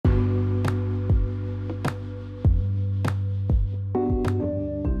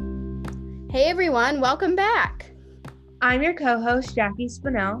Hey everyone, welcome back. I'm your co-host, Jackie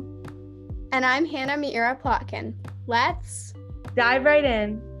Spinell. And I'm Hannah Miira Plotkin. Let's dive right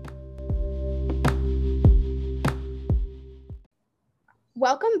in.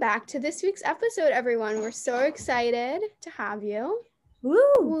 Welcome back to this week's episode, everyone. We're so excited to have you.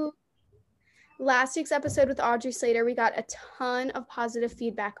 Woo! Last week's episode with Audrey Slater, we got a ton of positive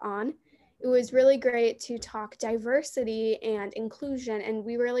feedback on. It was really great to talk diversity and inclusion, and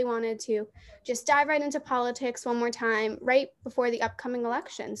we really wanted to just dive right into politics one more time right before the upcoming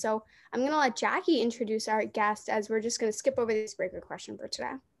election. So I'm going to let Jackie introduce our guest, as we're just going to skip over the icebreaker question for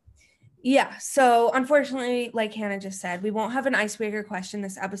today. Yeah, so unfortunately, like Hannah just said, we won't have an icebreaker question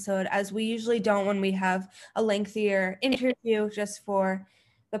this episode, as we usually don't when we have a lengthier interview just for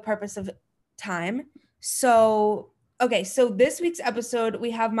the purpose of time. So this week's episode, we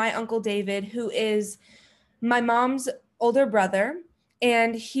have my Uncle David, who is my mom's older brother,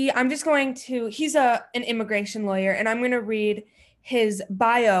 and he's an immigration lawyer, and I'm going to read his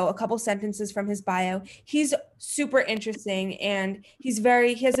bio, a couple sentences from his bio. He's super interesting, and he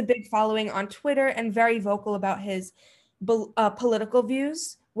has a big following on Twitter and very vocal about his political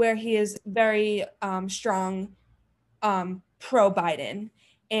views, where he is very strong pro-Biden.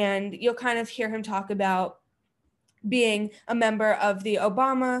 And you'll kind of hear him talk about being a member of the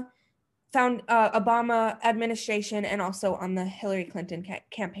Obama administration and also on the Hillary Clinton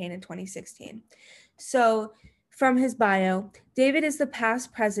campaign in 2016. So from his bio, David is the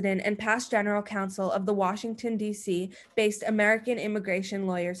past president and past general counsel of the Washington, D.C. based American Immigration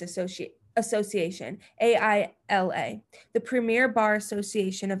Lawyers Association, AILA, the premier bar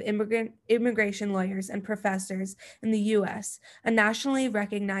association of immigration lawyers and professors in the U.S., a nationally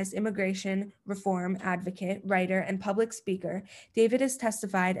recognized immigration reform advocate, writer, and public speaker. David has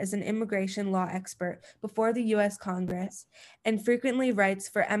testified as an immigration law expert before the U.S. Congress and frequently writes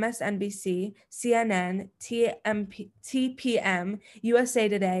for MSNBC, CNN, TPM, USA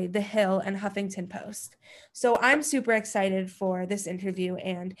Today, The Hill, and Huffington Post. So I'm super excited for this interview,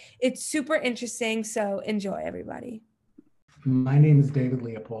 and it's super interesting, so enjoy, everybody. My name is David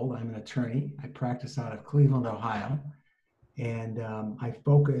Leopold. I'm an attorney. I practice out of Cleveland, Ohio, and I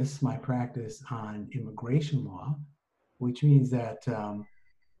focus my practice on immigration law, which means that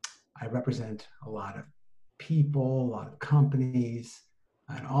I represent a lot of people, a lot of companies,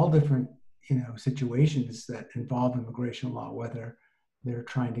 and all different situations that involve immigration law, whether they're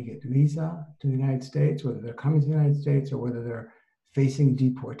trying to get a visa to the United States, whether they're coming to the United States, or whether they're facing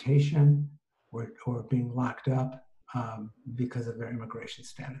deportation or being locked up because of their immigration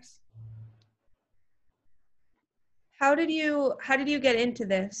status. How did you get into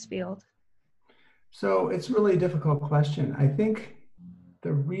this field? So it's really a difficult question. I think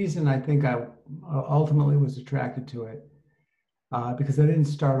the reason I ultimately was attracted to it, because I didn't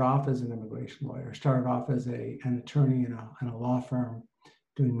start off as an immigration lawyer. I started off as an attorney in a law firm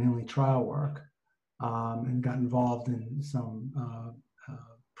doing mainly trial work, and got involved in some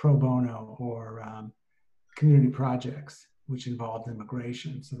pro bono or community projects which involved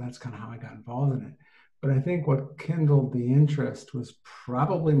immigration. So that's kind of how I got involved in it. But I think what kindled the interest was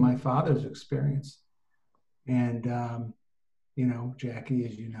probably my father's experience. And, Jackie,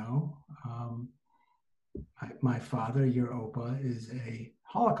 as you know, my father, your Opa, is a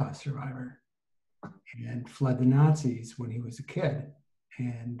Holocaust survivor and fled the Nazis when he was a kid.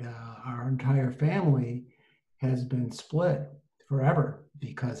 And our entire family has been split forever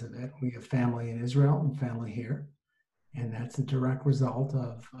because of it. We have family in Israel and family here. And that's a direct result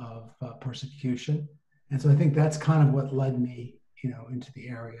of persecution. And so I think that's kind of what led me, into the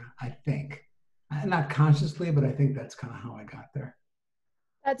area, I think. Not consciously, but I think that's kind of how I got there.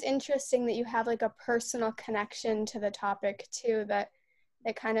 That's interesting that you have like a personal connection to the topic too, that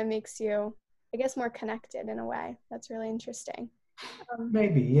kind of makes you, I guess, more connected in a way. That's really interesting.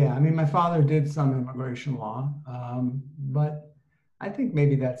 Maybe, yeah. I mean, my father did some immigration law, but I think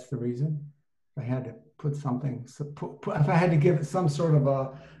maybe that's the reason. If I had to put something, if I had to give it some sort of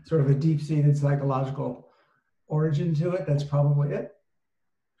a deep-seated psychological origin to it, that's probably it.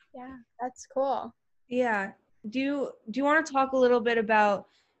 Yeah, that's cool. Yeah. Do you want to talk a little bit about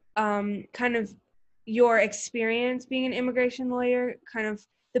kind of your experience being an immigration lawyer, kind of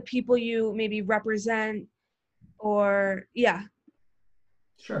the people you maybe represent, or yeah?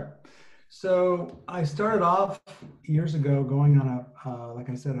 Sure. So I started off years ago going on like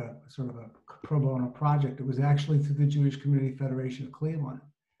I said, a sort of a pro bono project. It was actually through the Jewish Community Federation of Cleveland,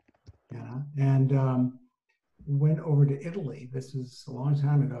 and went over to Italy. This was a long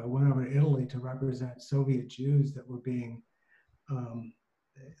time ago. I went over to Italy to represent Soviet Jews that were being,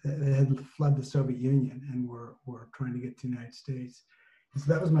 that had fled the Soviet Union and were trying to get to the United States. So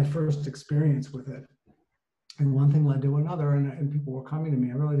that was my first experience with it. And one thing led to another, and people were coming to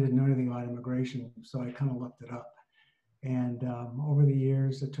me. I really didn't know anything about immigration, so I kind of looked it up. And over the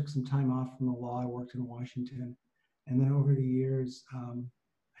years, I took some time off from the law. I worked in Washington. And then over the years,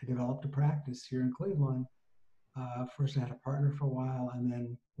 I developed a practice here in Cleveland. First, I had a partner for a while, and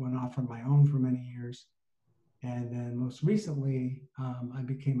then went off on my own for many years. And then most recently, I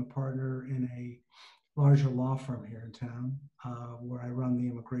became a partner in a larger law firm here in town, where I run the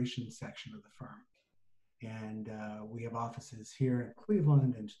immigration section of the firm. And we have offices here in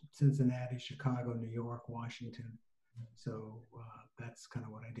Cleveland and Cincinnati, Chicago, New York, Washington. So that's kind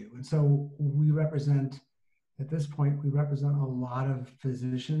of what I do. And so we represent, at this point, we represent a lot of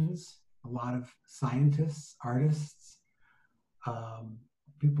physicians, a lot of scientists, artists,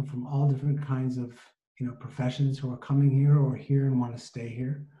 people from all different kinds of professions who are coming here or here and want to stay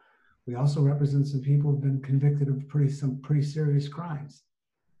here. We also represent some people who've been convicted of some pretty serious crimes,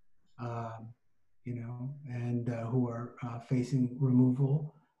 and who are facing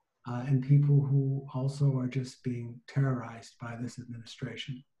removal, and people who also are just being terrorized by this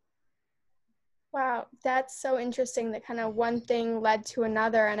administration. Wow, that's so interesting that kind of one thing led to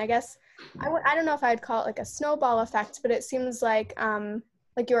another. And I guess, I don't know if I'd call it like a snowball effect, but it seems like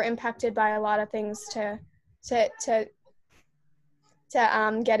you were impacted by a lot of things to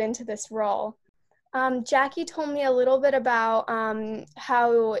get into this role. Jackie told me a little bit about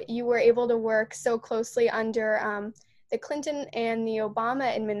how you were able to work so closely under the Clinton and the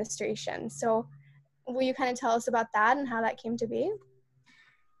Obama administration. So will you kind of tell us about that and how that came to be?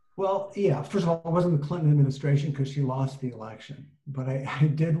 Well, yeah, first of all, it wasn't the Clinton administration because she lost the election, but I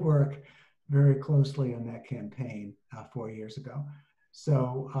did work very closely on that campaign 4 years ago.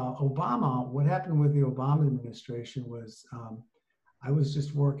 So Obama, what happened with the Obama administration was I was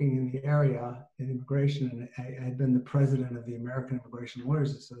just working in the area in immigration, and I had been the president of the American Immigration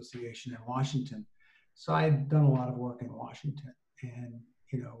Lawyers Association in Washington. So I had done a lot of work in Washington, and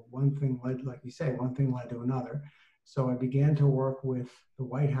one thing led, like you say, one thing led to another. So I began to work with the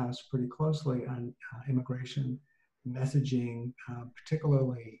White House pretty closely on immigration messaging,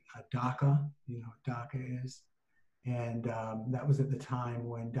 particularly DACA. You know what DACA is, and that was at the time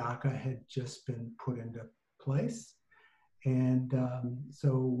when DACA had just been put into place. And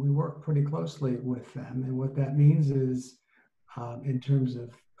so we work pretty closely with them. And what that means is, in terms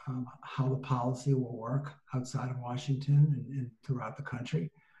of how the policy will work outside of Washington and throughout the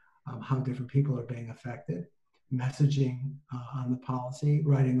country, how different people are being affected, messaging on the policy,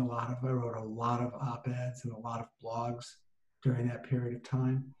 I wrote a lot of op-eds and a lot of blogs during that period of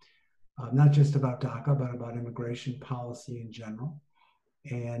time, not just about DACA, but about immigration policy in general.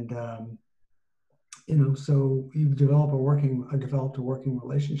 And so you've developed a working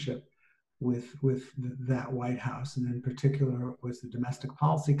relationship with that White House, and in particular was the Domestic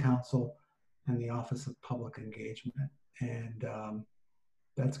Policy Council and the Office of Public Engagement, and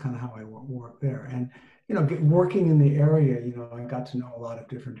that's kind of how I work there. And working in the area, I got to know a lot of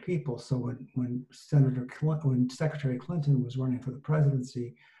different people. So when Secretary Clinton was running for the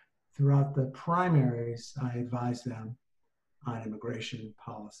presidency, throughout the primaries, I advised them on immigration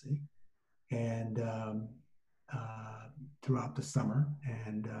policy, and throughout the summer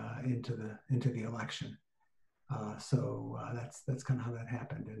and into the election. So that's kind of how that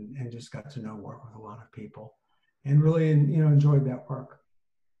happened, and just got to work with a lot of people, and really enjoyed that work.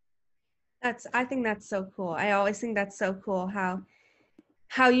 I think that's so cool. I always think that's so cool how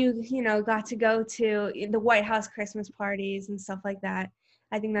you got to go to the White House Christmas parties and stuff like that.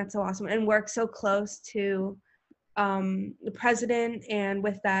 I think that's so awesome, and work so close to the president, and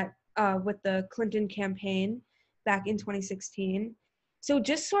with that with the Clinton campaign back in 2016. So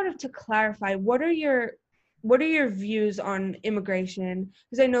just sort of to clarify, what are your views on immigration?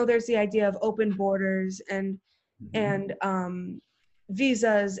 Because I know there's the idea of open borders and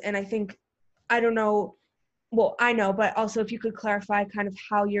visas, and I don't know, well, I know, but also if you could clarify kind of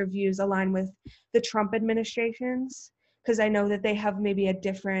how your views align with the Trump administration's, because I know that they have maybe a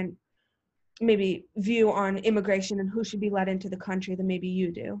different view on immigration and who should be let into the country than maybe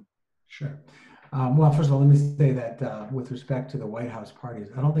you do. Sure. Well, first of all, let me say that with respect to the White House parties,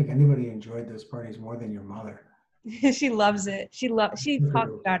 I don't think anybody enjoyed those parties more than your mother. She loves it. She talks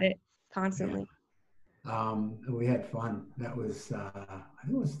about it constantly. Yeah. We had fun. That was, I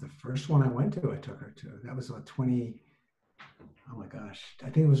think it was the first one I went to, I took her to. That was oh my gosh. I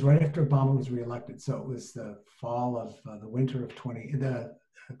think it was right after Obama was reelected. So it was the fall of the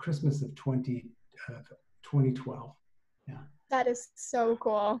Christmas of 2012. Yeah. That is so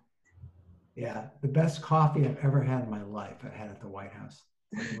cool. Yeah. The best coffee I've ever had in my life, I had at the White House.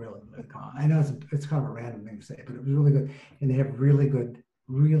 Like really good. I know it's kind of a random thing to say, but it was really good. And they have really good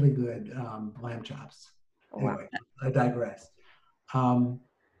lamb chops. Wow. Anyway, I digress.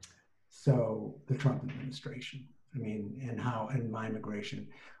 So the Trump administration, I mean, and my immigration.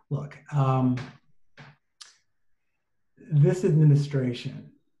 Look, this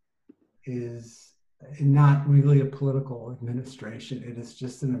administration is not really a political administration. It is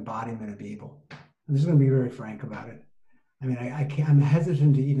just an embodiment of evil. I'm just going to be very frank about it. I mean, I'm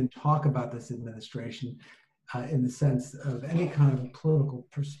hesitant to even talk about this administration in the sense of any kind of political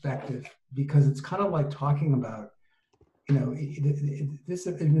perspective, because it's kind of like talking about, this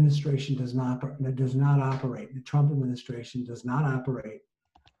administration does not operate. The Trump administration does not operate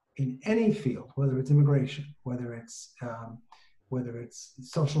in any field, whether it's immigration, whether it's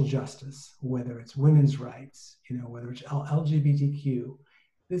social justice, whether it's women's rights, whether it's LGBTQ.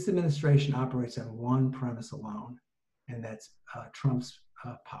 This administration operates on one premise alone, and that's Trump's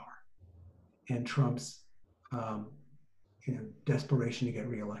power and Trump's desperation to get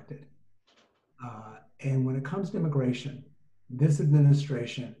reelected. And when it comes to immigration, this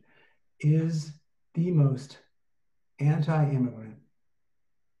administration is the most anti-immigrant,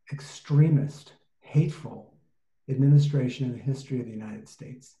 extremist, hateful administration in the history of the United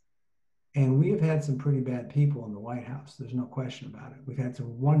States. And we have had some pretty bad people in the White House. There's no question about it. We've had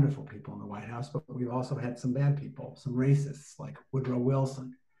some wonderful people in the White House, but we've also had some bad people, some racists like Woodrow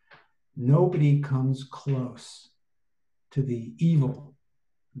Wilson. Nobody comes close to the evil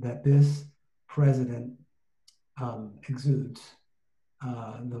that this president exudes,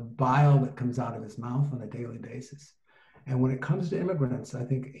 the bile that comes out of his mouth on a daily basis. And when it comes to immigrants, I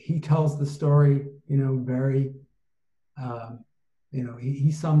think he tells the story, very,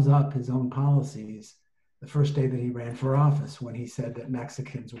 he sums up his own policies the first day that he ran for office, when he said that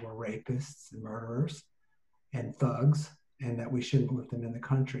Mexicans were rapists and murderers and thugs, and that we shouldn't let them in the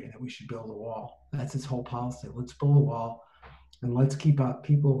country, and that we should build a wall. That's his whole policy. Let's build a wall, and let's keep out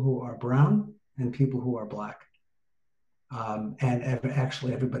people who are brown and people who are black, and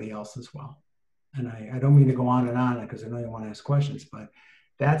actually everybody else as well. And I don't mean to go on because I know you want to ask questions, but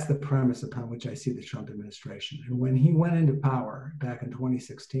that's the premise upon which I see the Trump administration. And when he went into power back in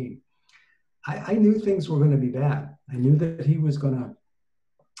 2016, I knew things were going to be bad. I knew that he was going to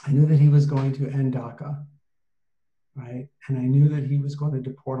end DACA, right? And I knew that he was going to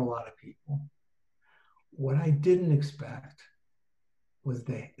deport a lot of people. What I didn't expect was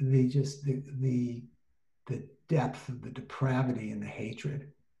the depth of the depravity and the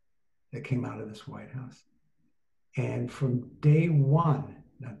hatred that came out of this White House. And from day one,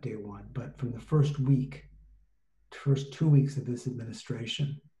 not day one, but from the first 2 weeks of this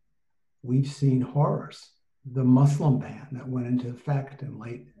administration, we've seen horrors. The Muslim ban that went into effect in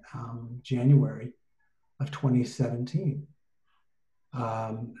late January of 2017,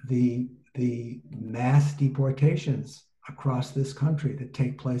 the mass deportations across this country that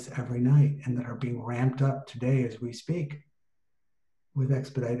take place every night and that are being ramped up today as we speak with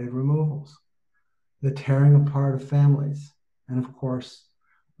expedited removals, the tearing apart of families, and of course,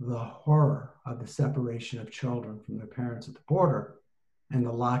 the horror of the separation of children from their parents at the border and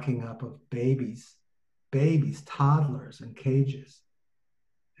the locking up of babies, toddlers in cages.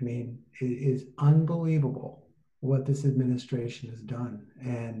 I mean, it is unbelievable what this administration has done,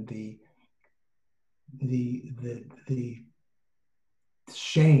 and the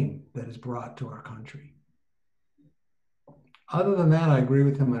shame that is brought to our country. Other than that, I agree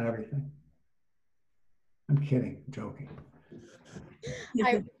with him on everything. I'm kidding, joking.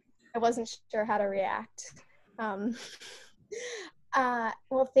 I wasn't sure how to react. Well,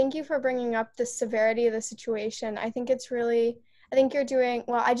 thank you for bringing up the severity of the situation. I think you're doing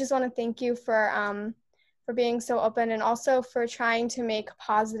well. I just want to thank you for being so open, and also for trying to make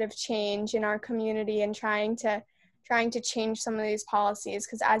positive change in our community and trying to change some of these policies,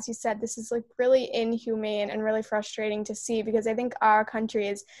 because as you said, this is like really inhumane and really frustrating to see, because I think our country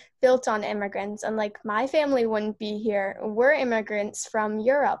is built on immigrants, and like my family wouldn't be here. We're immigrants from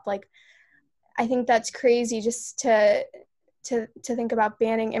Europe. Like, I think that's crazy just to think about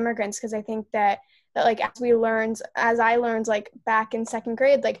banning immigrants, because I think that like as I learned like back in second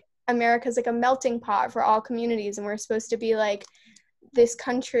grade, like America's like a melting pot for all communities, and we're supposed to be like this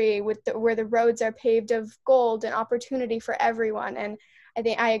country where the roads are paved of gold and opportunity for everyone. And I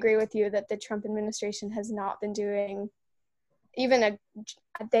think I agree with you that the Trump administration has not been doing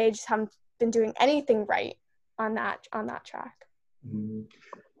they just haven't been doing anything right on that track. Mm-hmm.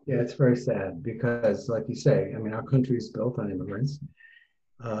 Yeah, it's very sad because, like you say, I mean, our country is built on immigrants.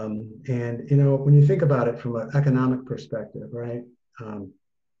 And, when you think about it from an economic perspective, right,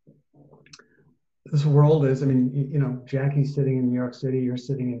 this world is, I mean, you know, Jackie's sitting in New York City, you're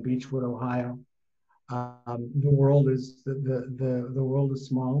sitting in Beechwood, Ohio. The world is the world is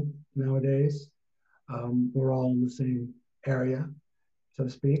small nowadays. We're all in the same area, so to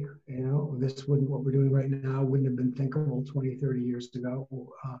speak. You know, what we're doing right now wouldn't have been thinkable 20, 30 years ago.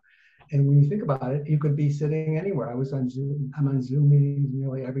 And when you think about it, you could be sitting anywhere. I'm on Zoom meetings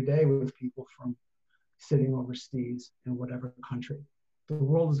nearly every day with people from sitting overseas in whatever country. The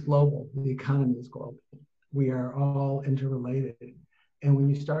world is global. The economy is global. We are all interrelated. And when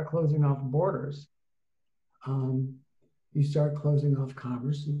you start closing off borders, you start closing off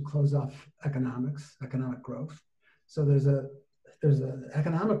commerce, you close off economic growth. So there's an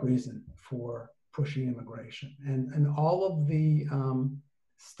economic reason for pushing immigration. And all of the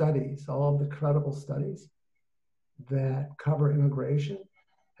studies, all of the credible studies that cover immigration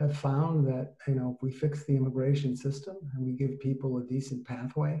have found that, you know, if we fix the immigration system and we give people a decent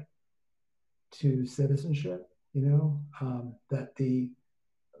pathway to citizenship, you know, that the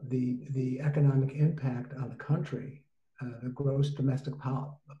economic impact on the country, the gross domestic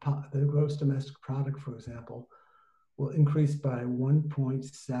product, for example, will increase by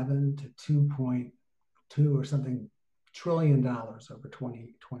 1.7 to 2.2 or something trillion dollars over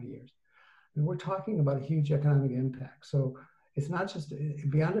 20 years. And we're talking about a huge economic impact. So it's not just,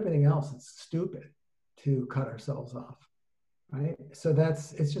 beyond everything else, it's stupid to cut ourselves off, right? So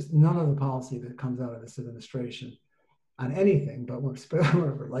it's just none of the policy that comes out of this administration on anything, but when it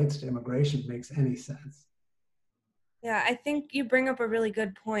relates to immigration, makes any sense. Yeah, I think you bring up a really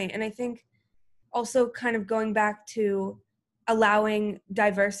good point. And I think also kind of going back to allowing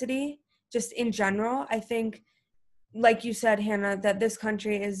diversity just in general, I think, like you said, Hannah, that this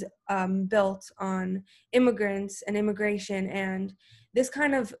country is built on immigrants and immigration. And this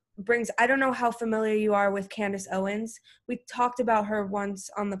kind of brings, I don't know how familiar you are with Candace Owens. We talked about her once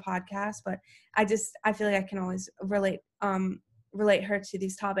on the podcast, but I feel like I can always relate her to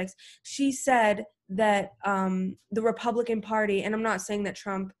these topics. She said that the Republican Party, and I'm not saying that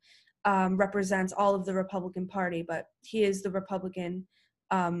Trump represents all of the Republican Party, but he is the Republican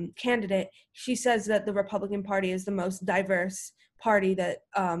candidate. She says that the Republican Party is the most diverse party that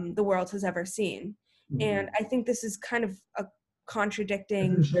the world has ever seen. Mm-hmm. And I think this is kind of a contradicting.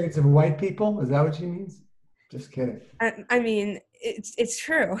 Different shades of white people? Is that what she means? Just kidding. I mean, it's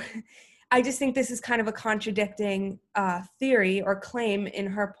true. I just think this is kind of a contradicting theory or claim in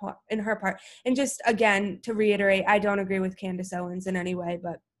her part. And just again, to reiterate, I don't agree with Candace Owens in any way,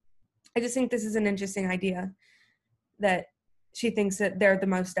 but I just think this is an interesting idea that she thinks that they're the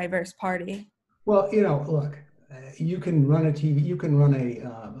most diverse party. Well, you know, look, you can run an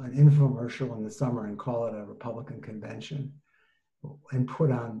infomercial in the summer and call it a Republican convention and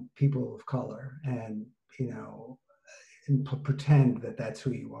put on people of color and, you know, and pretend that that's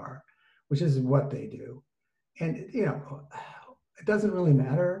who you are, which is what they do. And, you know, it doesn't really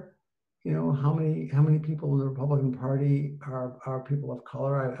matter, you know, how many people in the Republican Party are people of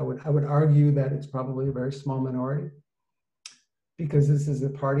color. I would argue that it's probably a very small minority, because this is a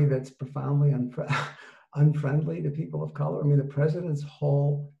party that's profoundly unfriendly to people of color. I mean, the president's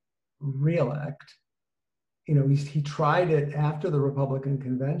whole reelect, you know, he tried it after the Republican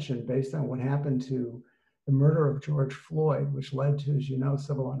convention based on what happened to the murder of George Floyd, which led to, as you know,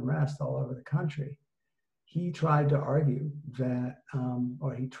 civil unrest all over the country. He tried to argue that,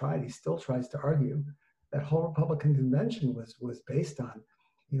 he still tries to argue that whole Republican convention was based on,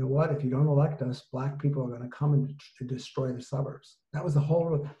 you know what, if you don't elect us, Black people are going to come and destroy the suburbs. That was the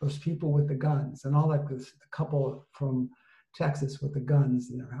whole, those people with the guns and all that, the couple from Texas with the guns,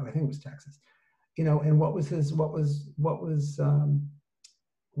 and I think it was Texas, you know, and what was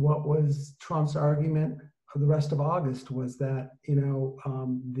Trump's argument for the rest of August was that, you know,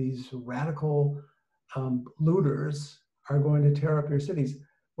 these radical looters are going to tear up your cities.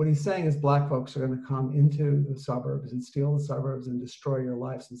 What he's saying is Black folks are going to come into the suburbs and steal the suburbs and destroy your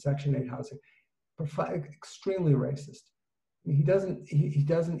lives in Section 8 housing. Extremely racist. He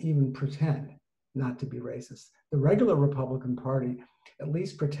doesn't even pretend not to be racist. The regular Republican Party at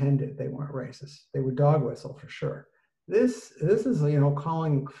least pretended they weren't racist. They would dog whistle for sure. This is, you know,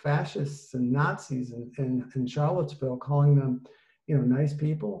 calling fascists and Nazis in Charlottesville, calling them, you know, nice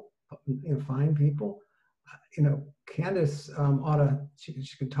people, you know, fine people. You know, Candace she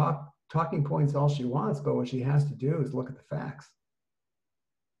can talking points all she wants, but what she has to do is look at the facts.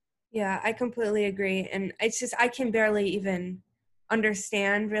 Yeah, I completely agree. And it's just, I can barely even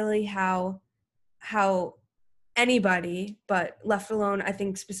understand really how anybody, but left alone, I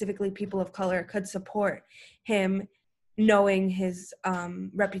think specifically people of color, could support him, knowing his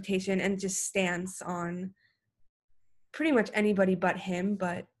reputation and just stance on pretty much anybody but him.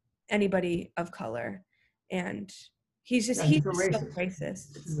 But anybody of color. And he's Yeah, so he's a racist.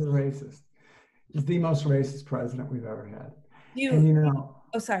 racist. He's a racist. He's the most racist president we've ever had.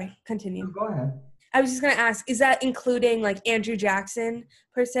 Oh, sorry, continue. Go ahead. I was just going to ask, is that including like Andrew Jackson,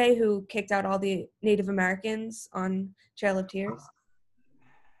 per se, who kicked out all the Native Americans on Trail of Tears?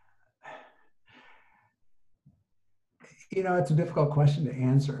 It's a difficult question to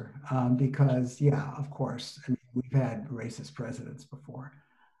answer because, yeah, of course, I mean, we've had racist presidents before.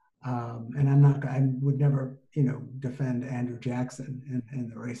 And I would never, defend Andrew Jackson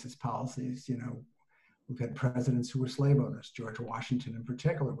and the racist policies. We've had presidents who were slave owners. George Washington in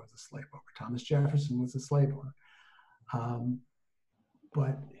particular was a slave owner. Thomas Jefferson was a slave owner.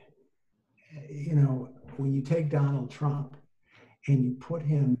 But, when you take Donald Trump and you put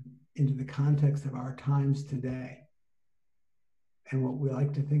him into the context of our times today, and what we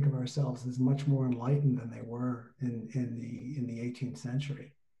like to think of ourselves as much more enlightened than they were in the 18th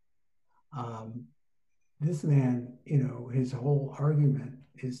century. This man, his whole argument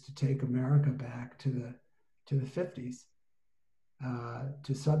is to take America back to the 50s,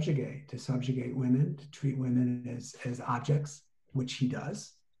 to subjugate women, to treat women as objects, which he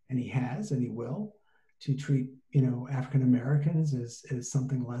does, and he has, and he will, to treat African Americans as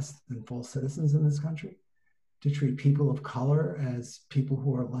something less than full citizens in this country, to treat people of color as people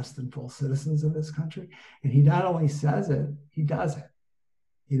who are less than full citizens of this country. And he not only says it, he does it.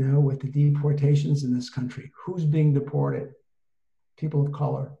 With the deportations in this country, who's being deported? People of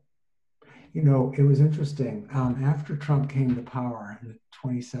color. It was interesting. After Trump came to power in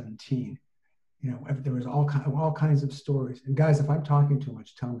 2017, there was all kinds of stories. And guys, if I'm talking too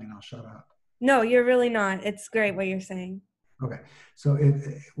much, tell me and I'll shut up. No, you're really not. It's great what you're saying. Okay. So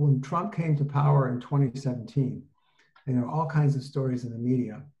when Trump came to power in 2017, and there were all kinds of stories in the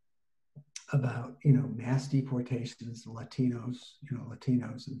media about, mass deportations, Latinos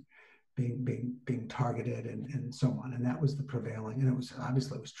and being targeted and so on. And that was the prevailing, and it was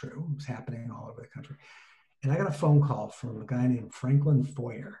true. It was happening all over the country. And I got a phone call from a guy named Franklin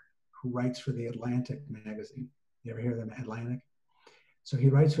Foer, who writes for the Atlantic magazine. You ever hear of them, Atlantic? So he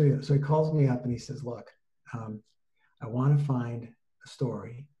calls me up and he says, look, I want to find a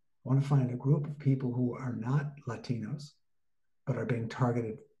story. I want to find a group of people who are not Latinos, but are being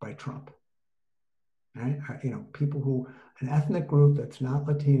targeted by Trump. Right? People an ethnic group that's not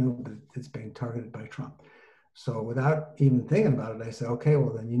Latino, but it's being targeted by Trump. So without even thinking about it, I said, okay,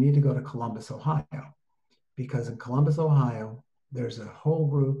 well then you need to go to Columbus, Ohio, because in Columbus, Ohio, there's a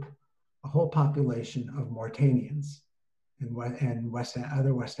whole population of Mauritanians and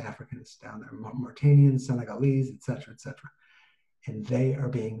other West Africans down there, Mauritanians, Senegalese, et cetera, and they are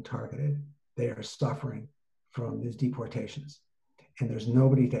being targeted. They are suffering from these deportations. And there's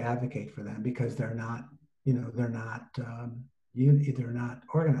nobody to advocate for them because they're not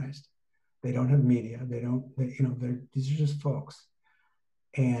organized. They don't have media. These are just folks.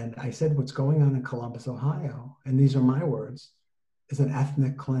 And I said, what's going on in Columbus, Ohio, and these are my words, is an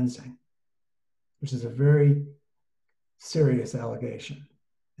ethnic cleansing, which is a very serious allegation.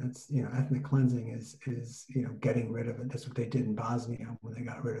 That's, ethnic cleansing is getting rid of it. That's what they did in Bosnia when they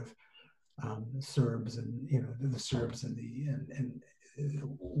got rid of the Serbs and the Serbs and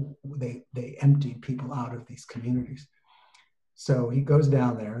they emptied people out of these communities. So he goes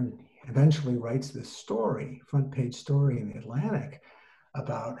down there and eventually writes this story, front page story in the Atlantic,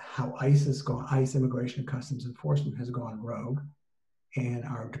 about how ICE Immigration and Customs Enforcement has gone rogue and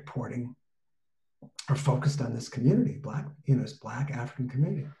are focused on this community, this Black African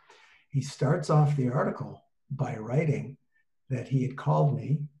community. He starts off the article by writing that he had called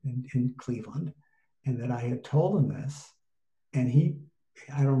me in Cleveland and that I had told him this. And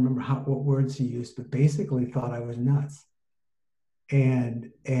I don't remember what words he used, but basically thought I was nuts.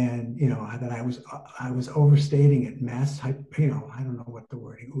 And that I was overstating it, I don't know what the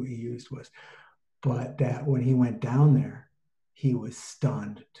word he used was, but that when he went down there, he was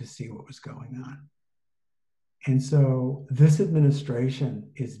stunned to see what was going on. And so this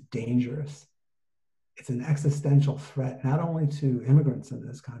administration is dangerous. It's an existential threat, not only to immigrants in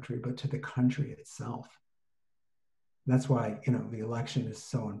this country, but to the country itself. That's why, the election is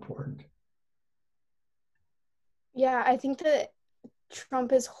so important. Yeah, I think that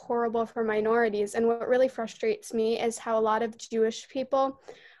Trump is horrible for minorities. And what really frustrates me is how a lot of Jewish people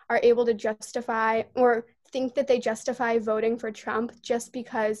are able to justify or think that they justify voting for Trump just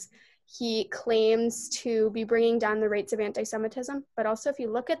because he claims to be bringing down the rates of anti-Semitism. But also, if you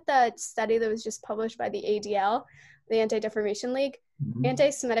look at the study that was just published by the ADL, the Anti-Defamation League,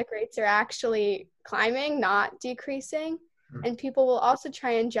 anti-Semitic rates are actually climbing, not decreasing. And people will also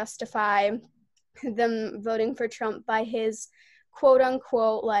try and justify them voting for Trump by his quote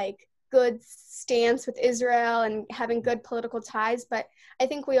unquote like good stance with Israel and having good political ties, but I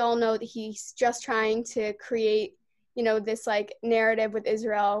think we all know that he's just trying to create, you know, this like narrative with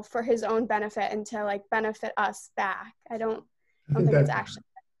Israel for his own benefit and to like benefit us back. I don't think it's actually.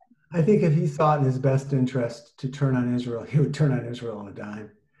 I think if he thought in his best interest to turn on Israel, he would turn on Israel on a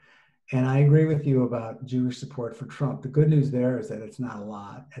dime. And I agree with you about Jewish support for Trump. The good news there is that it's not a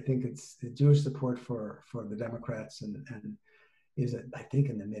lot. I think it's the Jewish support for the Democrats and is, I think,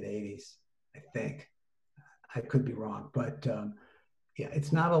 in the mid 80s. I think. I could be wrong, but yeah,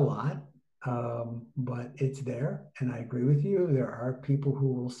 it's not a lot, but it's there. And I agree with you. There are people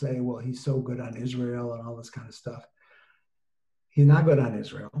who will say, well, he's so good on Israel and all this kind of stuff. He's not good on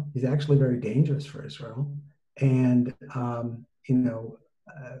Israel. He's actually very dangerous for Israel. And, you know,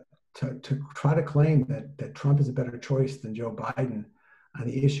 to try to claim that Trump is a better choice than Joe Biden on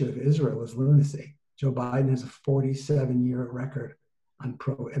the issue of Israel is lunacy. Joe Biden has a 47-year record on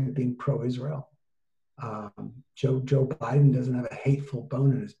being pro-Israel. Joe Biden doesn't have a hateful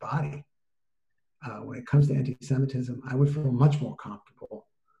bone in his body. When it comes to anti-Semitism, I would feel much more comfortable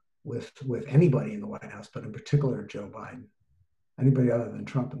with anybody in the White House, but in particular Joe Biden. Anybody other than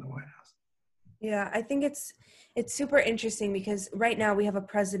Trump in the White House. Yeah, I think it's super interesting because right now we have a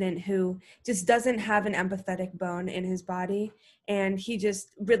president who just doesn't have an empathetic bone in his body, and he just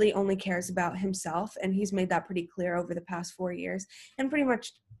really only cares about himself, and he's made that pretty clear over the past 4 years and pretty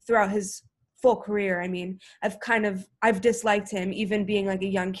much throughout his full career. I mean, I've disliked him even being like a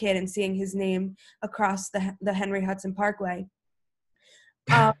young kid and seeing his name across the Henry Hudson Parkway.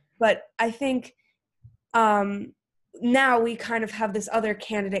 But I think now we kind of have this other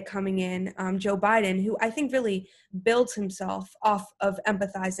candidate coming in, Joe Biden, who I think really builds himself off of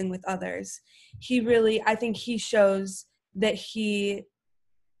empathizing with others. I think he shows that he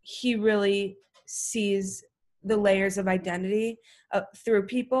really sees the layers of identity through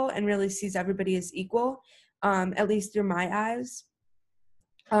people and really sees everybody as equal, at least through my eyes.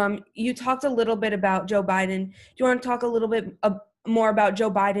 You talked a little bit about Joe Biden. Do you want to talk a little bit more about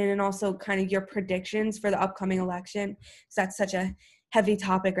Joe Biden and also kind of your predictions for the upcoming election? Because that's such a heavy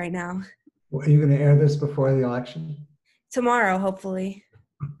topic right now. Well, are you going to air this before the election? Tomorrow, hopefully.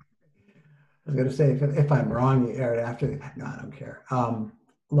 I was going to say, if I'm wrong, you air it after. No, I don't care.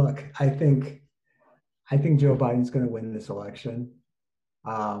 Look, I think Joe Biden's going to win this election.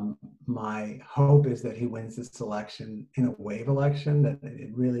 My hope is that he wins this election in a wave election, that it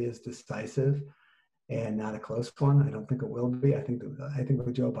really is decisive and not a close one. I don't think it will be. I think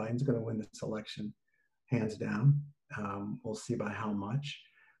that Joe Biden's going to win this election hands down. We'll see by how much.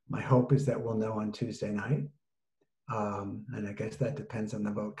 My hope is that we'll know on Tuesday night. And I guess that depends on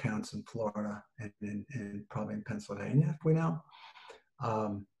the vote counts in Florida and probably in Pennsylvania, if we know.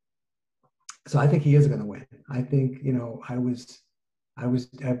 So I think he is going to win. I think, you know, I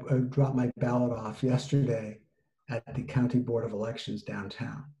dropped my ballot off yesterday at the County Board of Elections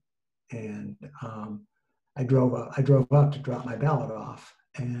downtown. And I drove up to drop my ballot off,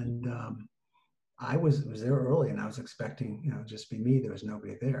 and I was there early, and I was expecting, you know, just be me. There was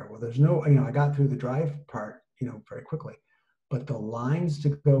nobody there. Well, there's no, you know, I got through the drive part, you know, very quickly, but the lines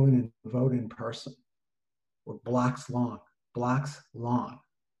to go in and vote in person were blocks long.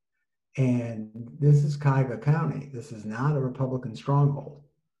 And this is Cuyahoga County. This is not a Republican stronghold,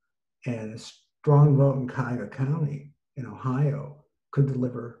 and a strong vote in Cuyahoga County in Ohio could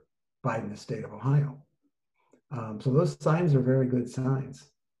deliver Biden the state of Ohio. So those signs are very good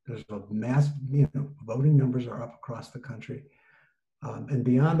signs. There's a mass, you know, voting numbers are up across the country. And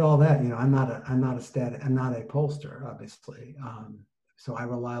beyond all that, you know, I'm not a pollster, obviously. So I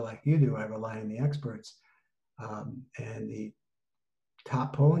rely, like you do, I rely on the experts and the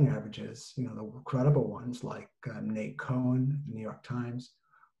top polling averages, you know, the credible ones like Nate Cohn, the New York Times,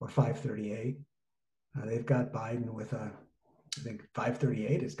 or 538. They've got Biden with I think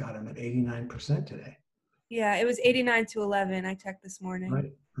 538 has got him at 89% today. Yeah, it was 89-11. I checked this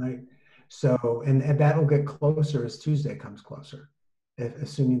morning. Right. So, and that'll get closer as Tuesday comes closer,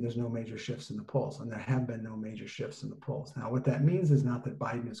 assuming there's no major shifts in the polls. And there have been no major shifts in the polls. Now, what that means is not that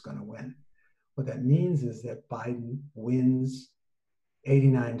Biden is going to win. What that means is that Biden wins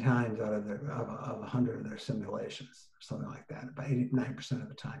 89 times out of 100 of their simulations, or something like that. About 89% of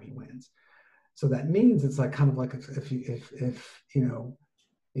the time he wins. So that means it's like kind of like if you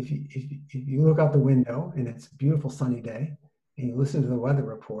look out the window and it's a beautiful sunny day and you listen to the weather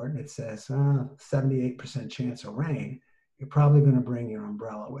report and it says 78% chance of rain, you're probably going to bring your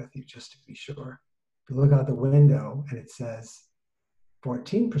umbrella with you just to be sure. If you look out the window and it says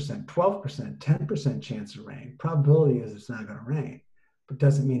 14%, 12%, 10% chance of rain, probability is it's not going to rain, but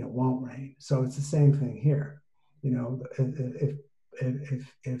doesn't mean it won't rain. So it's the same thing here.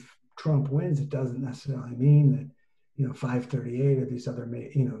 If Trump wins, it doesn't necessarily mean that 538 or these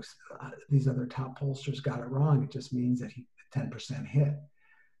other top pollsters got it wrong. It just means that he 10% hit.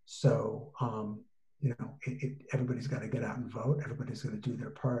 So everybody's got to get out and vote. Everybody's going to do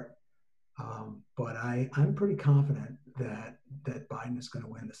their part. But I'm pretty confident that Biden is going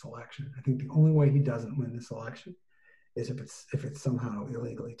to win this election. I think the only way he doesn't win this election is if it's somehow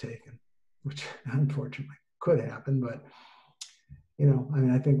illegally taken, which unfortunately could happen. But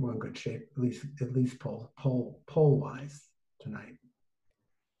I think we're in good shape, at least poll wise tonight.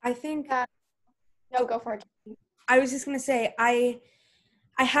 I think. No, go for it. I was just going to say I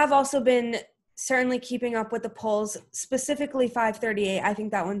have also been certainly keeping up with the polls, specifically 538. I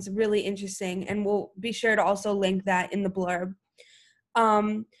think that one's really interesting, and we'll be sure to also link that in the blurb.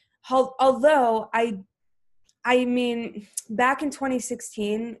 Although I mean, back in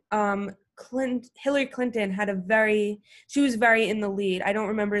 2016, Hillary Clinton she was very in the lead. I don't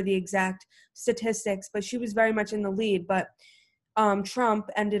remember the exact statistics, but she was very much in the lead. But Trump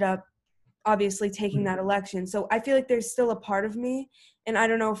ended up obviously taking that election. So I feel like there's still a part of me, and I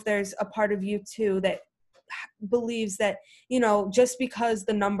don't know if there's a part of you too, that believes that, just because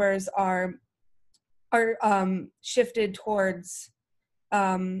the numbers are shifted towards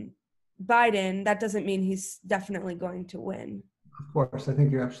Biden, that doesn't mean he's definitely going to win. Of course, I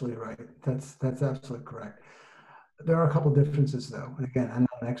think you're absolutely right. That's absolutely correct. There are a couple of differences, though. And again, I'm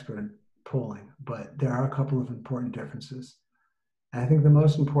not an expert in polling, but there are a couple of important differences. And I think the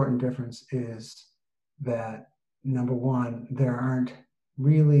most important difference is that, number one, there aren't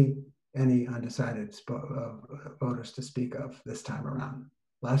really any undecided voters to speak of this time around.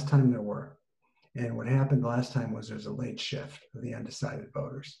 Last time there were. And what happened last time was there's a late shift of the undecided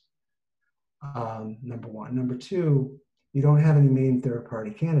voters. Number one. Number two, you don't have any main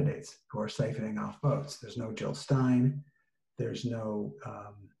third-party candidates who are siphoning off votes. There's no Jill Stein. There's no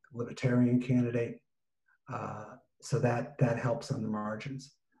libertarian candidate. So that helps on the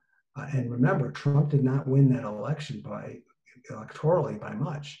margins. And remember, Trump did not win that election electorally by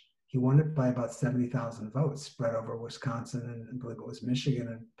much. He won it by about 70,000 votes spread over Wisconsin and I believe it was Michigan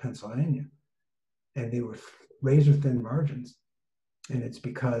and Pennsylvania. And they were razor-thin margins. And it's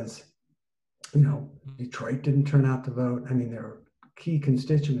because Detroit didn't turn out to vote. I mean, there were key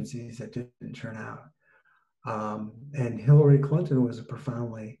constituencies that didn't turn out. And Hillary Clinton was a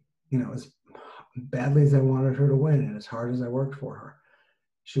profoundly, as badly as I wanted her to win and as hard as I worked for her,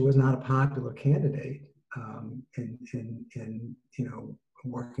 she was not a popular candidate in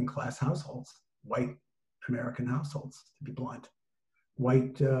working class households, white American households, to be blunt.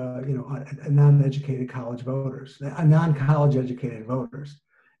 White, non-educated college voters, non-college educated voters.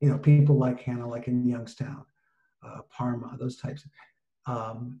 People like Hannah, like in Youngstown, Parma, those types.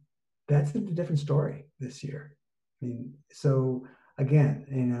 That's a different story this year. I mean, so again,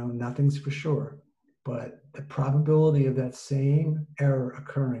 nothing's for sure, but the probability of that same error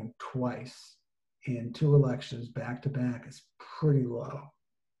occurring twice in two elections back to back is pretty low.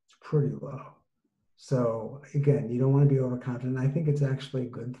 It's pretty low. So again, you don't want to be overconfident. I think it's actually a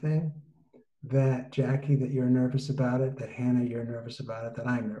good thing that, Jackie, that you're nervous about it, that Hannah, you're nervous about it, that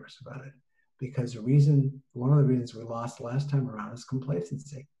I'm nervous about it. Because one of the reasons we lost last time around is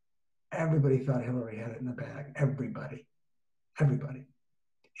complacency. Everybody thought Hillary had it in the bag. Everybody.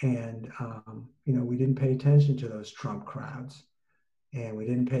 And, we didn't pay attention to those Trump crowds. And we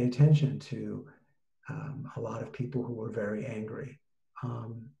didn't pay attention to a lot of people who were very angry.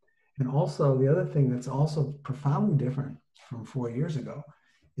 And also, the other thing that's also profoundly different from 4 years ago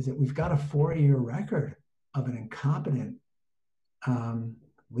is that we've got a 4-year record of an incompetent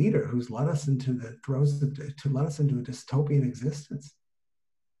leader who's led us into a dystopian existence.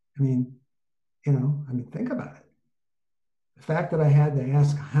 I mean, think about it. The fact that I had to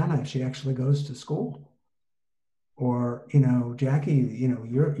ask Hannah if she actually goes to school, or Jackie,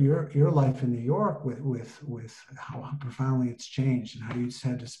 your life in New York with how profoundly it's changed and how you just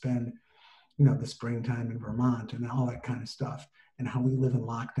had to spend, the springtime in Vermont and all that kind of stuff, and how we live in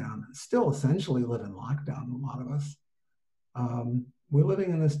lockdown, still essentially live in lockdown, a lot of us. We're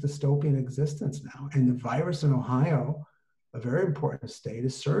living in this dystopian existence now, and the virus in Ohio, a very important state,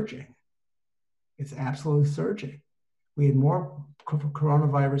 is surging. It's absolutely surging. We had more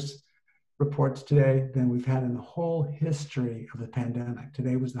coronavirus reports today than we've had in the whole history of the pandemic.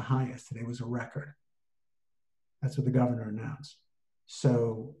 Today was the highest. Today was a record. That's what the governor announced.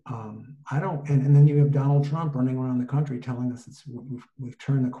 So and then you have Donald Trump running around the country telling us we've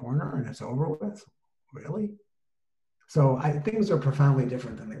turned the corner and it's over with. Really? So things are profoundly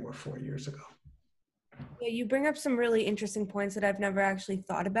different than they were 4 years ago. Yeah, you bring up some really interesting points that I've never actually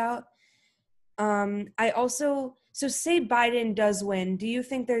thought about. So say Biden does win, do you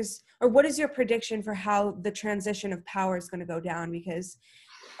think what is your prediction for how the transition of power is going to go down? Because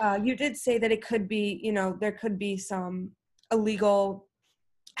you did say that it could be, there could be some illegal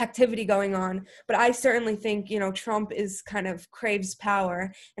activity going on, but I certainly think, Trump is kind of craves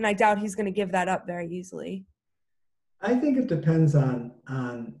power, and I doubt he's going to give that up very easily. I think it depends on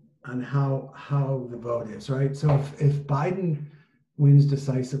how the vote is, right? So if Biden wins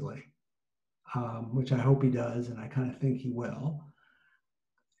decisively, which I hope he does, and I kind of think he will,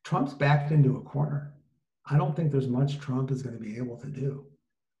 Trump's backed into a corner. I don't think there's much Trump is going to be able to do.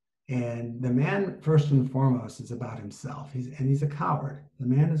 And the man, first and foremost, is about himself. He's a coward. The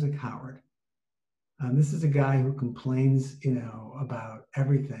man is a coward. This is a guy who complains, about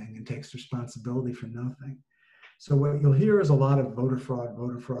everything and takes responsibility for nothing. So what you'll hear is a lot of voter fraud,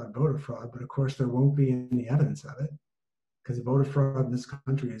 voter fraud, voter fraud, but of course there won't be any evidence of it because voter fraud in this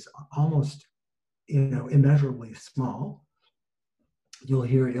country is almost, immeasurably small. You'll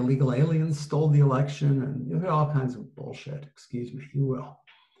hear illegal aliens stole the election, and you'll hear all kinds of bullshit. Excuse me, you will.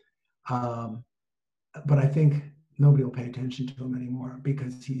 But I think nobody will pay attention to him anymore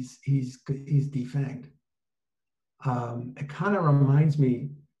because he's defanged. It kind of reminds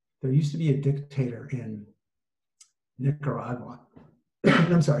me, there used to be a dictator in Nicaragua.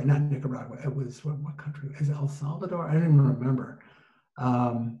 I'm sorry, not Nicaragua. It was what country? Is it El Salvador? I don't even remember.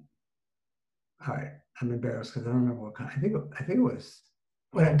 All right, I'm embarrassed because I don't remember what kind. I think it was.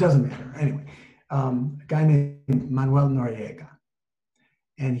 Well, it doesn't matter. Anyway, a guy named Manuel Noriega,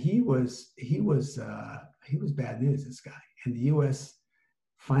 and he was bad news. This guy, and the U.S.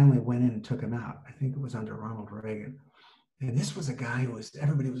 finally went in and took him out. I think it was under Ronald Reagan. And this was a guy who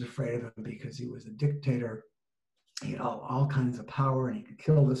everybody was afraid of him because he was a dictator. He had all kinds of power, and he could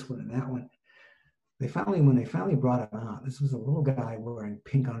kill this one and that one. When they finally brought him out, this was a little guy wearing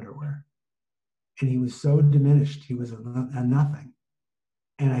pink underwear. And he was so diminished, he was a nothing.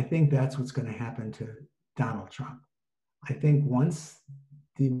 And I think that's what's going to happen to Donald Trump. I think once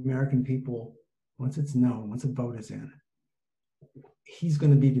the American people, once it's known, once a vote is in, he's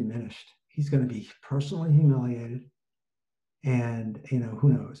going to be diminished. He's going to be personally humiliated. And, who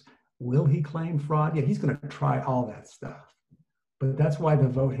knows? Will he claim fraud? Yeah, he's going to try all that stuff. But that's why the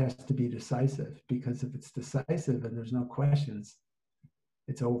vote has to be decisive, because if it's decisive and there's no questions,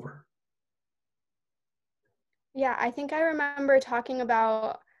 it's over. Yeah, I think I remember talking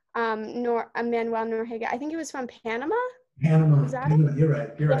about Manuel Noriega. I think he was from Panama. Panama. Is that Panama. it? You're right.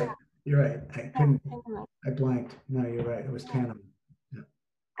 You're Yeah. right. You're right. Panama. I blanked. No, you're right. It was Panama. Yeah.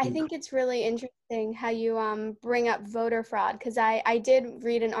 I think it's really interesting how you bring up voter fraud, because I did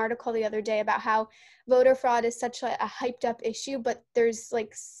read an article the other day about how voter fraud is such a hyped up issue, but there's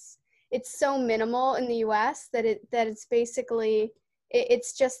it's so minimal in the US that it's basically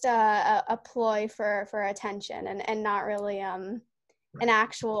it's just a ploy for attention and not really an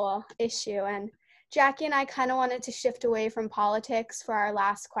actual issue. And Jackie and I kind of wanted to shift away from politics for our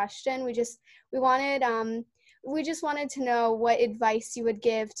last question. We just wanted to know what advice you would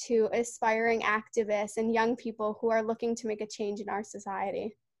give to aspiring activists and young people who are looking to make a change in our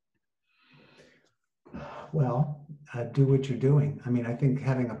society. Well, do what you're doing. I mean, I think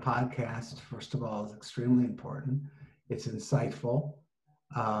having a podcast, first of all, is extremely important. It's insightful.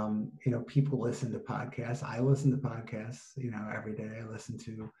 People listen to podcasts. I listen to podcasts, every day. I listen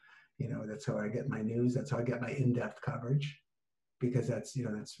to, that's how I get my news. That's how I get my in-depth coverage, because they're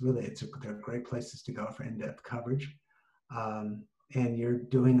great places to go for in-depth coverage. And you're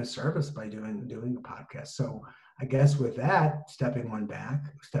doing a service by doing a podcast. So I guess with that, stepping one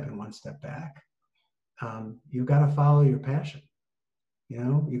step back, you've got to follow your passion.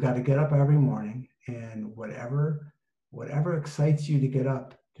 You got to get up every morning, and whatever excites you to get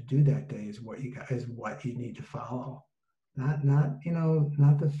up to do that day is what you need to follow. Not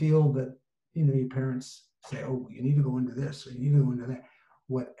the field that, your parents say, oh, you need to go into this or you need to go into that.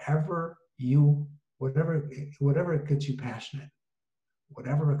 Whatever gets you passionate,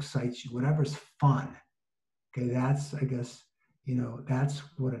 whatever excites you, whatever's fun. Okay, that's, I guess, that's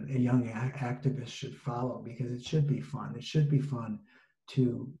what a young activist should follow, because it should be fun. It should be fun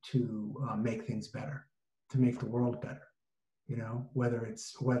to make things better, to make the world better.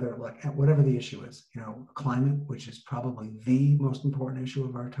 Whatever the issue is, climate, which is probably the most important issue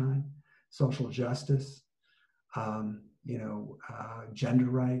of our time, social justice, gender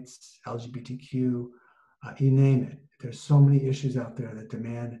rights, LGBTQ, you name it. There's so many issues out there that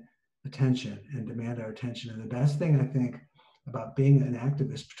demand attention and demand our attention. And the best thing, I think, about being an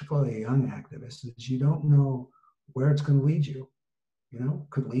activist, particularly a young activist, is you don't know where it's going to lead you.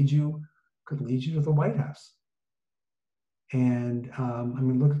 Could lead you to the White House. And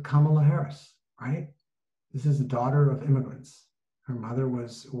look at Kamala Harris. right? This is a daughter of immigrants. Her mother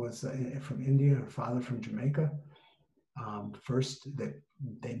was from India, her father from Jamaica. First,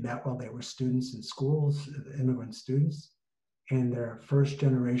 they met while they were students in schools, immigrant students, and their first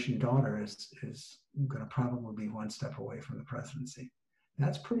generation daughter is going to probably be one step away from the presidency.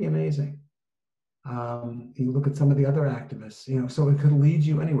 That's pretty amazing. You look at some of the other activists, so it could lead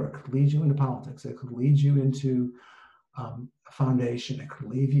you anywhere. It could lead you into politics. It could lead you into a foundation. It could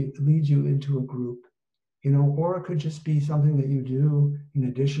lead you into a group, or it could just be something that you do in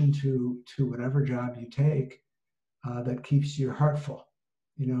addition to whatever job you take that keeps your heart full.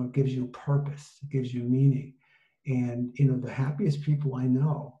 It gives you purpose. It gives you meaning. And, the happiest people I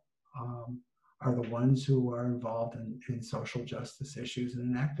know are the ones who are involved in social justice issues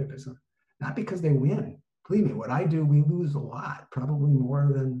and in activism. Not because they win. Believe me, what I do, we lose a lot, probably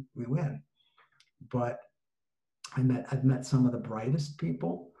more than we win. But I've met some of the brightest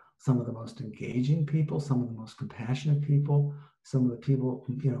people, some of the most engaging people, some of the most compassionate people, some of the people,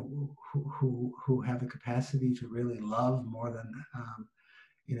 who have the capacity to really love more than,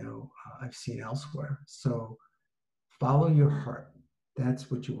 I've seen elsewhere. So follow your heart.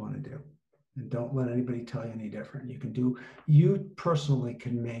 That's what you want to do. And don't let anybody tell you any different. You personally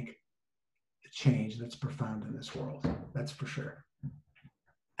can make a change that's profound in this world. That's for sure.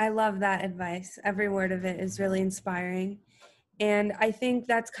 I love that advice. Every word of it is really inspiring. And I think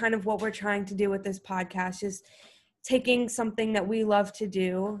that's kind of what we're trying to do with this podcast, is taking something that we love to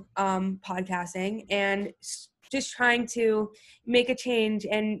do, podcasting, and just trying to make a change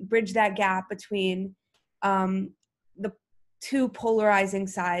and bridge that gap between the two polarizing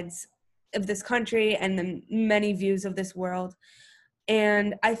sides of this country and the many views of this world.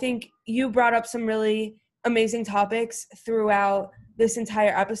 And I think you brought up some really amazing topics throughout this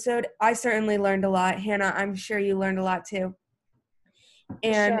entire episode. I certainly learned a lot. Hannah, I'm sure you learned a lot too.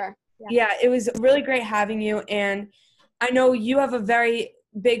 And sure. Yeah, it was really great having you. And I know you have a very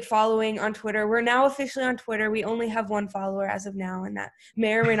big following on Twitter. We're now officially on Twitter. We only have one follower as of now, and that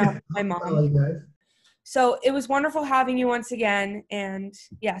may or may not be my mom. Hello, guys. So it was wonderful having you once again. And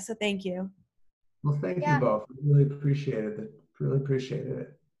yeah, so thank you. Well, thank you both. I really appreciated it. Really appreciated it.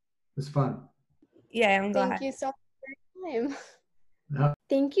 It was fun. Yeah, I'm glad. Thank you so much for your time. No.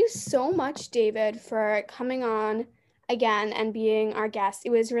 Thank you so much, David, for coming on again and being our guest.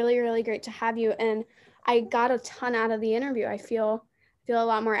 It was really, really great to have you. And I got a ton out of the interview. I feel a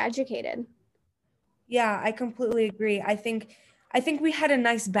lot more educated. Yeah, I completely agree. I think we had a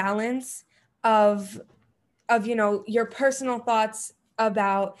nice balance of your personal thoughts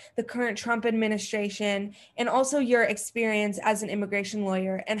about the current Trump administration and also your experience as an immigration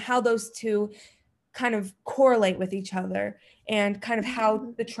lawyer and how those two kind of correlate with each other, and kind of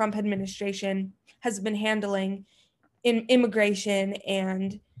how the Trump administration has been handling in immigration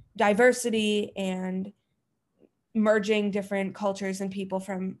and diversity and merging different cultures and people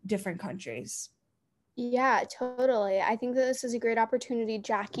from different countries. Yeah, totally. I think that this is a great opportunity,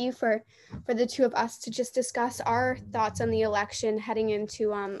 Jackie, for the two of us to just discuss our thoughts on the election heading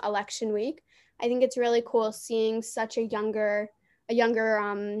into election week. I think it's really cool seeing such a younger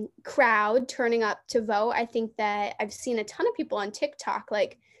crowd turning up to vote. I think that I've seen a ton of people on TikTok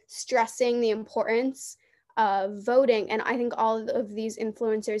like stressing the importance of voting, and I think all of these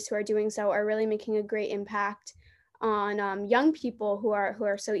influencers who are doing so are really making a great impact on young people who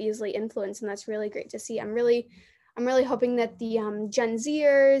are so easily influenced, and that's really great to see. I'm really hoping that the Gen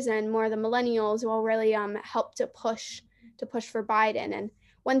Zers and more of the millennials will really help to push for Biden. And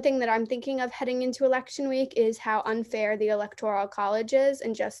one thing that I'm thinking of heading into election week is how unfair the Electoral College is,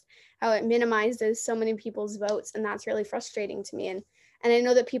 and just how it minimizes so many people's votes, and that's really frustrating to me. And I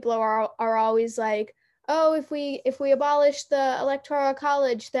know that people are always like, oh, if we abolish the Electoral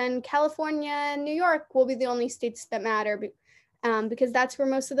College, then California and New York will be the only states that matter, because that's where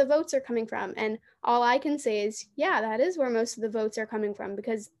most of the votes are coming from. And all I can say is, yeah, that is where most of the votes are coming from,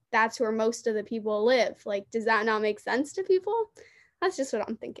 because that's where most of the people live. Like, does that not make sense to people? That's just what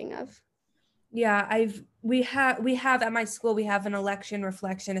I'm thinking of. Yeah, we have at my school, we have an election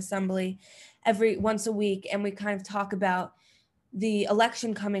reflection assembly every once a week, and we kind of talk about the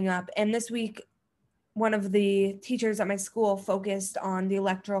election coming up. And this week, one of the teachers at my school focused on the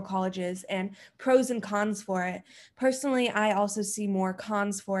electoral colleges and pros and cons for it. Personally, I also see more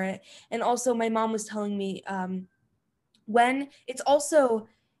cons for it. And also my mom was telling me when it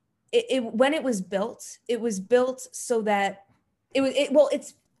was built so that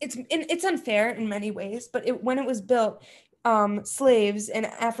it's unfair in many ways, but when it was built, slaves and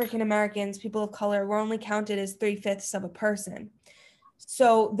African Americans, people of color, were only counted as 3/5 of a person.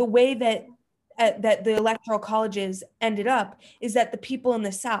 So the way that that the electoral colleges ended up is that the people in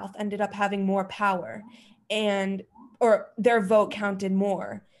the South ended up having more power, or their vote counted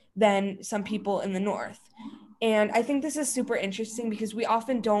more than some people in the North. And I think this is super interesting because we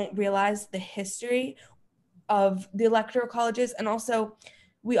often don't realize the history of the electoral colleges, and also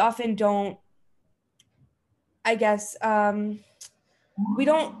we often don't, I guess, we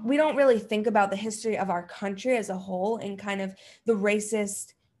don't really think about the history of our country as a whole and kind of the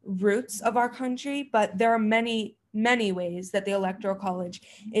racist roots of our country. But there are many ways that the electoral college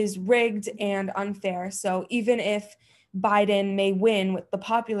is rigged and unfair. So even if Biden may win with the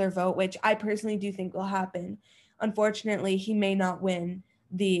popular vote, which I personally do think will happen, unfortunately he may not win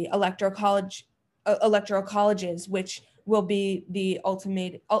the electoral colleges, which will be the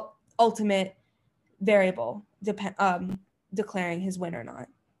ultimate variable declaring his win or not.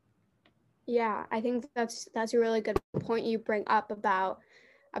 Yeah, I think that's a really good point you bring up about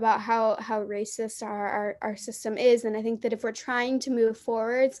how racist our system is. And I think that if we're trying to move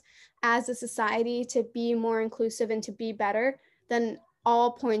forwards as a society to be more inclusive and to be better, then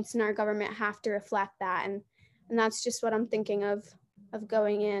all points in our government have to reflect that. And that's just what I'm thinking of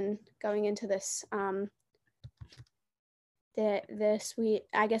going into this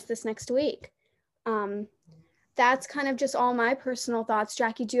this next week. That's kind of just all my personal thoughts.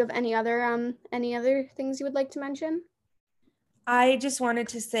 Jackie, do you have any other things you would like to mention? I just wanted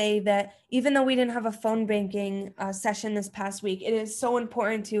to say that even though we didn't have a phone banking session this past week, it is so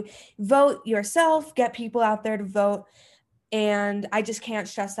important to vote yourself, get people out there to vote. And I just can't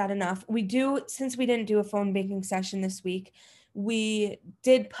stress that enough. Since we didn't do a phone banking session this week, we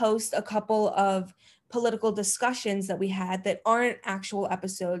did post a couple of political discussions that we had that aren't actual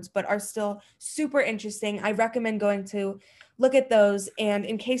episodes, but are still super interesting. I recommend going to look at those. And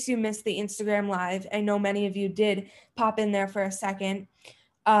in case you missed the Instagram live, I know many of you did pop in there for a second,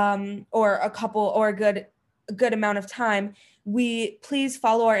 or a good amount of time. Please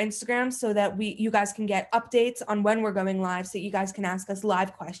follow our Instagram so that you guys can get updates on when we're going live, so you guys can ask us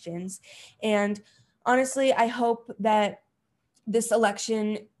live questions. And honestly, I hope that this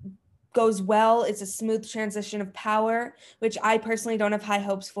election goes well. It's a smooth transition of power, which I personally don't have high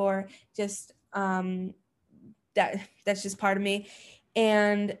hopes for. Just that's just part of me.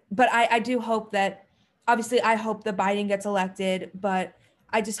 But I do hope that, obviously I hope that Biden gets elected, but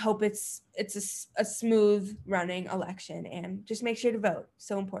I just hope it's a smooth running election, and just make sure to vote.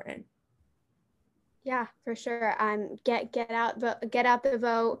 So important. Yeah, for sure. Get out the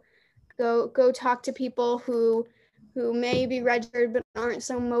vote. Go talk to people who may be registered but aren't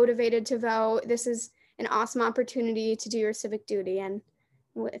so motivated to vote. This is an awesome opportunity to do your civic duty. And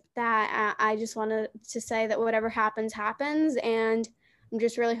with that, I just wanted to say that whatever happens, happens, and I'm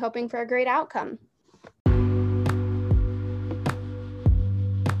just really hoping for a great outcome.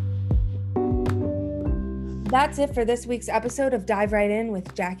 That's it for this week's episode of Dive Right In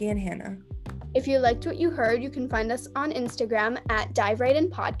with Jackie and Hannah. If you liked what you heard, you can find us on Instagram at Dive Right In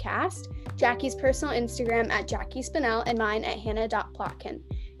Podcast, Jackie's personal Instagram at Jackie Spinell, and mine at Hannah.Plotkin.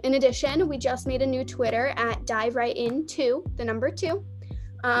 In addition, we just made a new Twitter at Dive Right In 2, the number 2,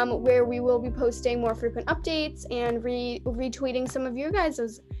 where we will be posting more frequent updates and retweeting some of your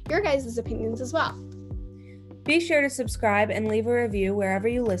guys' opinions as well. Be sure to subscribe and leave a review wherever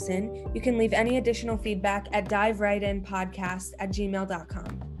you listen. You can leave any additional feedback at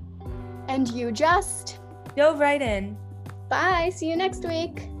diverightinpodcast@gmail.com. And you just dove right in. Bye. See you next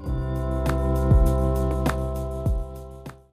week.